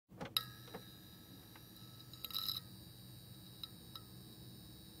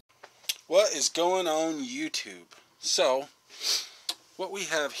What is going on YouTube? So, what we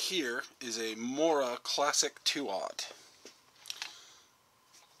have here is a Mora Classic 2/0.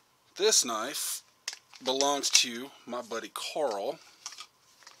 This knife belongs to my buddy Carl.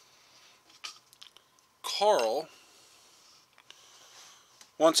 Carl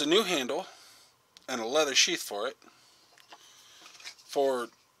wants a new handle and a leather sheath for it. For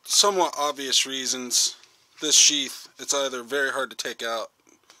somewhat obvious reasons, this sheath, it's either very hard to take out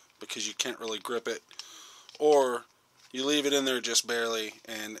because you can't really grip it, or you leave it in there just barely,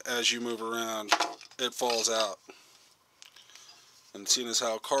 and as you move around, it falls out. And seeing as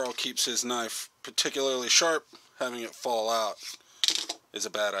how Carl keeps his knife particularly sharp, having it fall out is a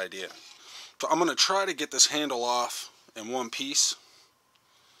bad idea. So I'm going to try to get this handle off in one piece,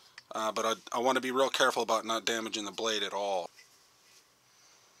 but I want to be real careful about not damaging the blade at all.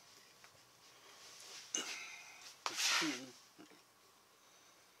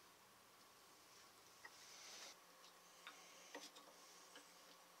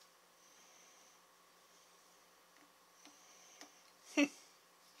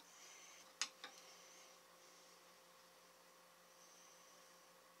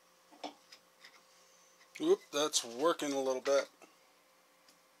 Whoop, that's working a little bit.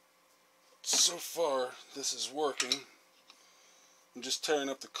 So far, this is working. I'm just tearing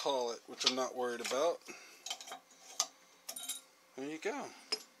up the collet, which I'm not worried about. There you go.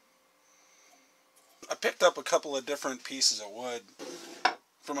 I picked up a couple of different pieces of wood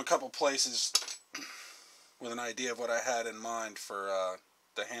from a couple places with an idea of what I had in mind for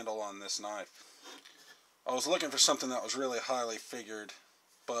the handle on this knife. I was looking for something that was really highly figured,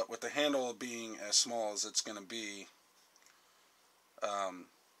 but with the handle being as small as it's going to be,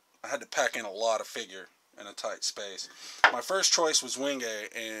 I had to pack in a lot of figure in a tight space. My first choice was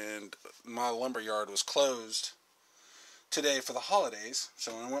Wingate, and my lumber yard was closed today for the holidays,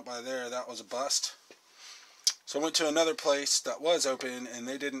 so when I went by there, that was a bust. So I went to another place that was open, and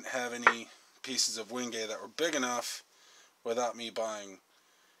they didn't have any pieces of Wingate that were big enough without me buying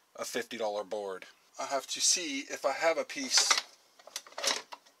a $50 board. I have to see if I have a piece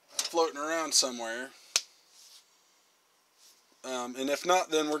floating around somewhere, and if not,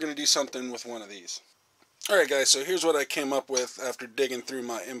 then we're going to do something with one of these. Alright guys, so here's what I came up with after digging through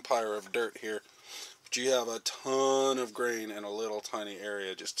my empire of dirt here. But you have a ton of grain in a little tiny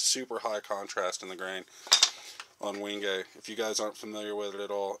area, just super high contrast in the grain on Wingate, if you guys aren't familiar with it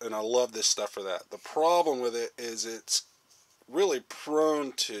at all, and I love this stuff for that. The problem with it is it's really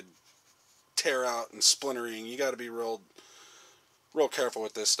prone to tear out and splintering. You got to be real careful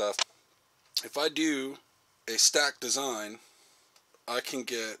with this stuff. If I do a stack design, I can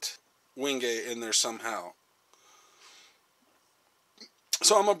get Wingate in there somehow.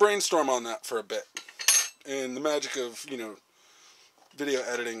 So I'm going to brainstorm on that for a bit. And the magic of, video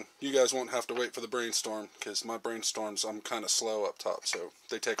editing, you guys won't have to wait for the brainstorm, because my brainstorms, I'm kind of slow up top, so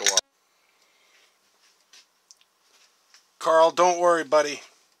they take a while. Carl, don't worry, buddy.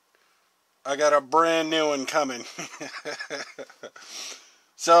 I got a brand new one coming.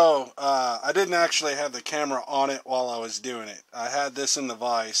 So, I didn't actually have the camera on it while I was doing it. I had this in the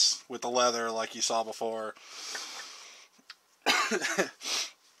vise with the leather like you saw before.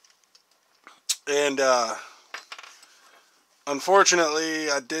 And, unfortunately,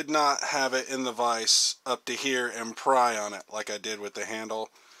 I did not have it in the vise up to here and pry on it like I did with the handle.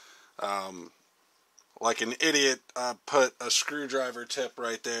 Like an idiot, I put a screwdriver tip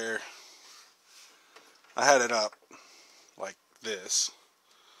right there. I had it up like this.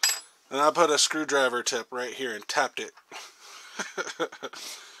 And I put a screwdriver tip right here and tapped it.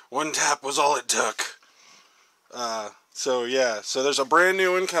 One tap was all it took. So yeah, so there's a brand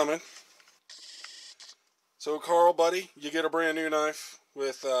new one coming. So Carl, buddy, you get a brand new knife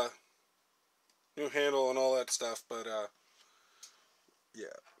with new handle and all that stuff. But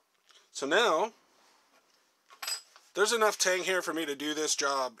yeah. So now, there's enough tang here for me to do this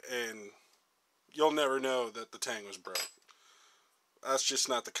job, and you'll never know that the tang was broke. That's just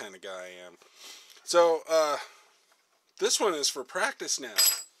not the kind of guy I am. So, this one is for practice now.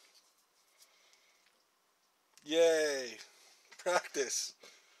 Yay. Practice.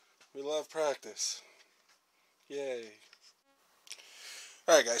 We love practice. Yay.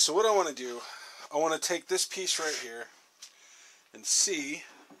 Alright guys, so what I want to do, I want to take this piece right here and see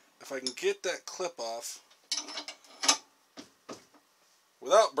if I can get that clip off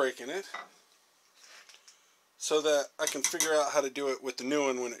without breaking it, so that I can figure out how to do it with the new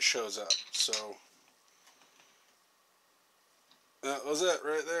one when it shows up. So that was it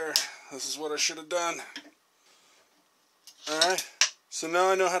right there. This is what I should have done. Alright, so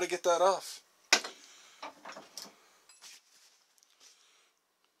now I know how to get that off.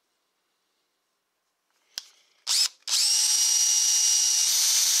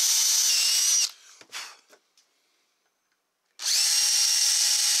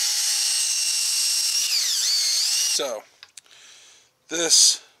 So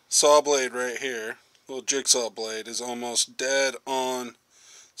this saw blade right here, little jigsaw blade, is almost dead on.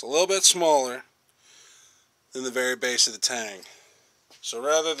 It's a little bit smaller than the very base of the tang. So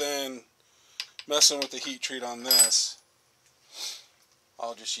rather than messing with the heat treat on this,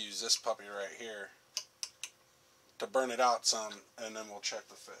 I'll just use this puppy right here to burn it out some, and then we'll check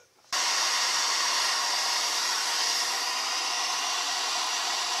the fit.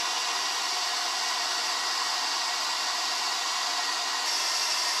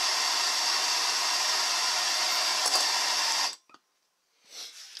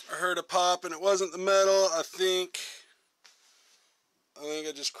 I heard a pop and it wasn't the metal. I think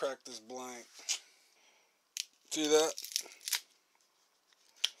I just cracked this blank. See that?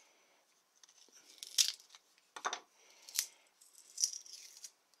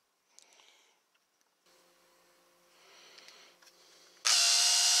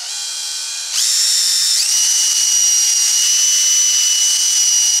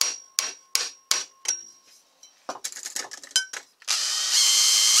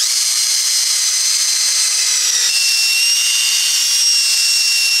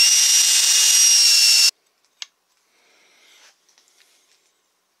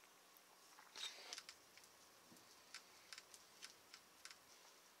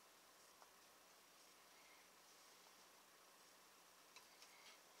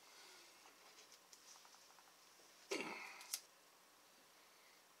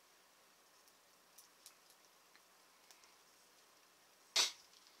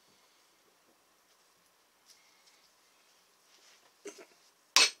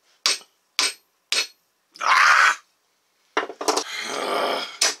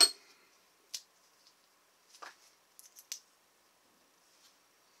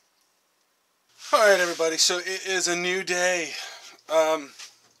 Alright everybody, so it is a new day. So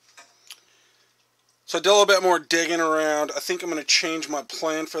I did a little bit more digging around. I think I'm going to change my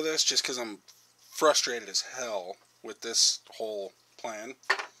plan for this just because I'm frustrated as hell with this whole plan.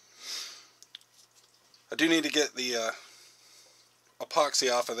 I do need to get the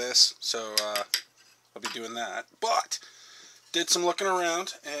epoxy off of this, so I'll be doing that. But did some looking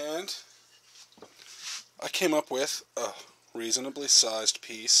around and I came up with a reasonably sized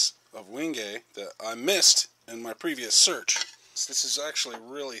piece of wingay that I missed in my previous search. This is actually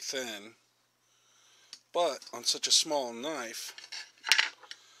really thin, but on such a small knife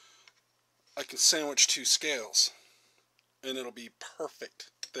I can sandwich two scales and it'll be perfect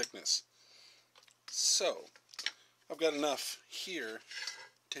thickness. So I've got enough here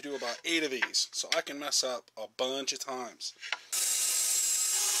to do about 8 of these, so I can mess up a bunch of times.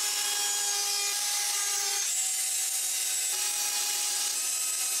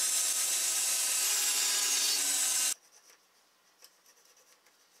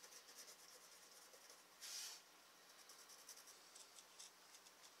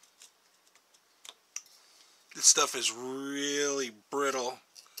 This stuff is really brittle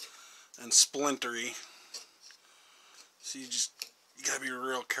and splintery, so you gotta be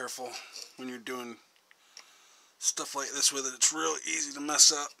real careful when you're doing stuff like this with it. It's real easy to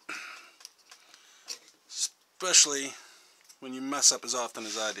mess up, especially when you mess up as often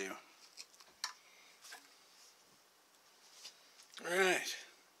as I do. Alright,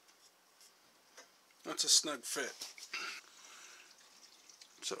 that's a snug fit.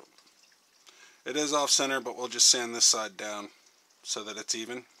 So it is off center, but we'll just sand this side down so that it's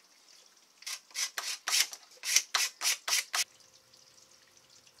even.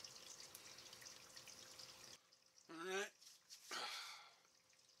 Alright.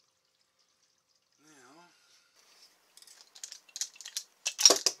 Now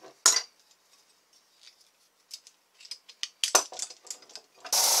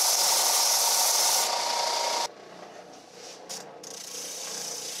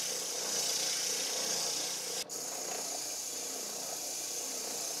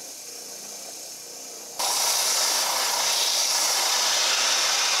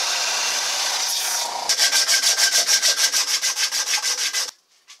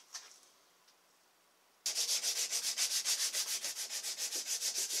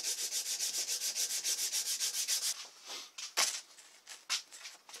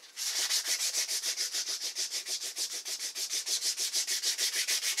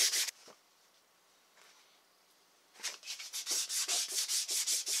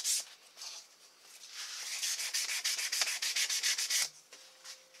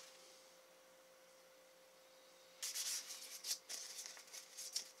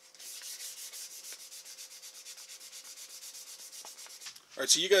Alright,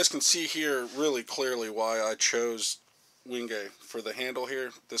 so you guys can see here really clearly why I chose wingay for the handle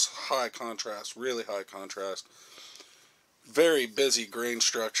here. This high contrast, really high contrast. very busy grain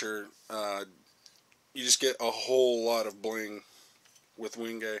structure. You just get a whole lot of bling with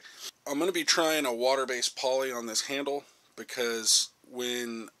Wingay. I'm going to be trying a water-based poly on this handle because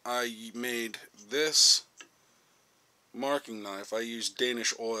when I made this marking knife, I used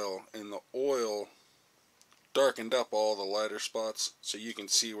Danish oil, and the oil darkened up all the lighter spots, so you can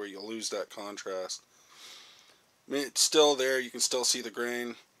see where you lose that contrast. I mean, it's still there, you can still see the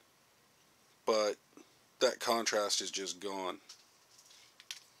grain, but that contrast is just gone.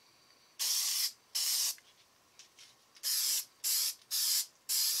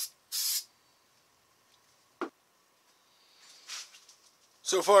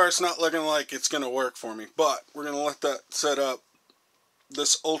 So far, it's not looking like it's going to work for me, but we're going to let that set up.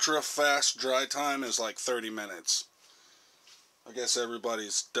 This ultra fast dry time is like 30 minutes. I guess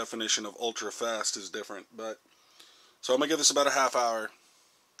everybody's definition of ultra fast is different, but so I'm going to give this about a half hour.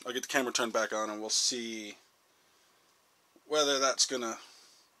 I'll get the camera turned back on and we'll see whether that's going to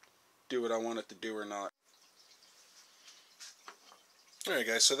do what I want it to do or not. Alright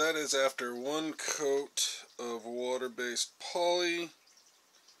guys, so that is after one coat of water-based poly,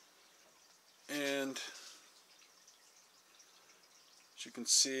 and as you can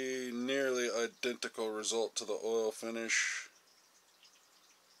see, nearly identical result to the oil finish.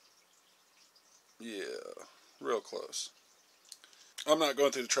 Yeah, real close. I'm not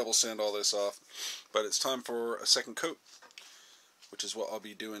going through the trouble sand all this off, but it's time for a second coat, which is what I'll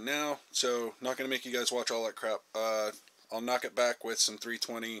be doing now. So, not going to make you guys watch all that crap. I'll knock it back with some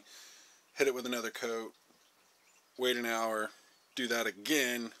 320, hit it with another coat, wait an hour, do that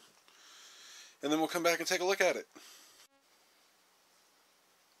again, and then we'll come back and take a look at it.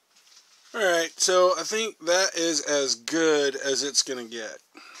 Alright, so I think that is as good as it's going to get.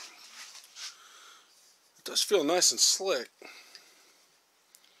 It does feel nice and slick.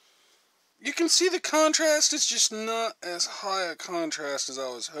 You can see the contrast, it's just not as high a contrast as I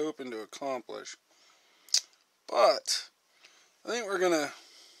was hoping to accomplish. But I think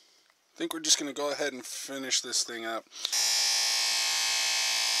we're just gonna go ahead and finish this thing up.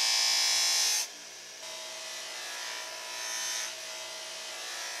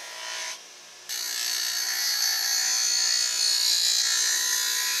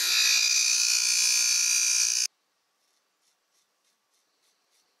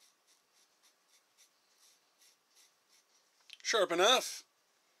 Sharp enough.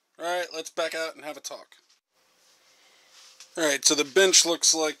 Alright, let's back out and have a talk. Alright, so the bench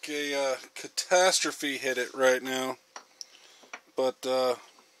looks like a catastrophe hit it right now. But,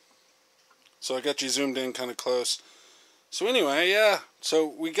 so I got you zoomed in kind of close. So anyway, yeah, so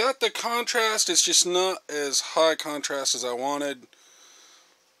we got the contrast, it's just not as high contrast as I wanted.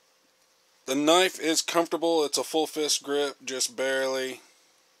 The knife is comfortable, it's a full fist grip, just barely.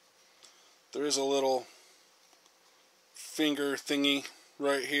 There is a little finger thingy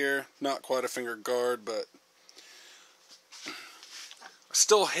right here, not quite a finger guard, but I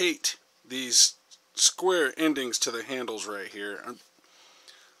still hate these square endings to the handles right here.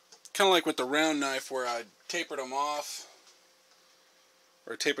 Kind of like with the round knife where I tapered them off,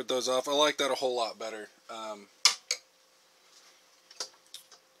 or tapered those off. I like that a whole lot better.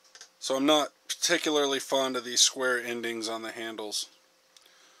 So I'm not particularly fond of these square endings on the handles,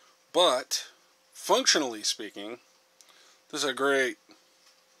 but functionally speaking, this is a great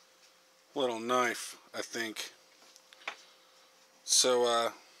little knife, I think. So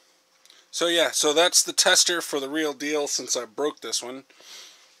yeah, so that's the tester for the real deal since I broke this one.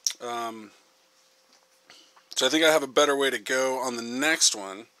 So I think I have a better way to go on the next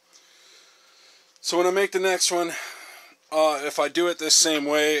one. So when I make the next one, if I do it this same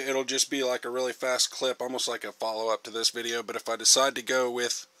way, it'll just be like a really fast clip, almost like a follow-up to this video. But if I decide to go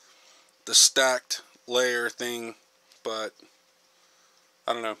with the stacked layer thing, but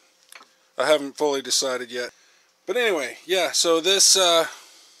I don't know. I haven't fully decided yet. But anyway, yeah, so this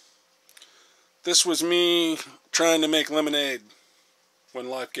was me trying to make lemonade when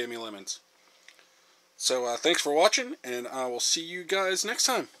life gave me lemons. So thanks for watching, and I will see you guys next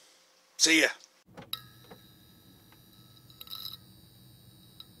time. See ya!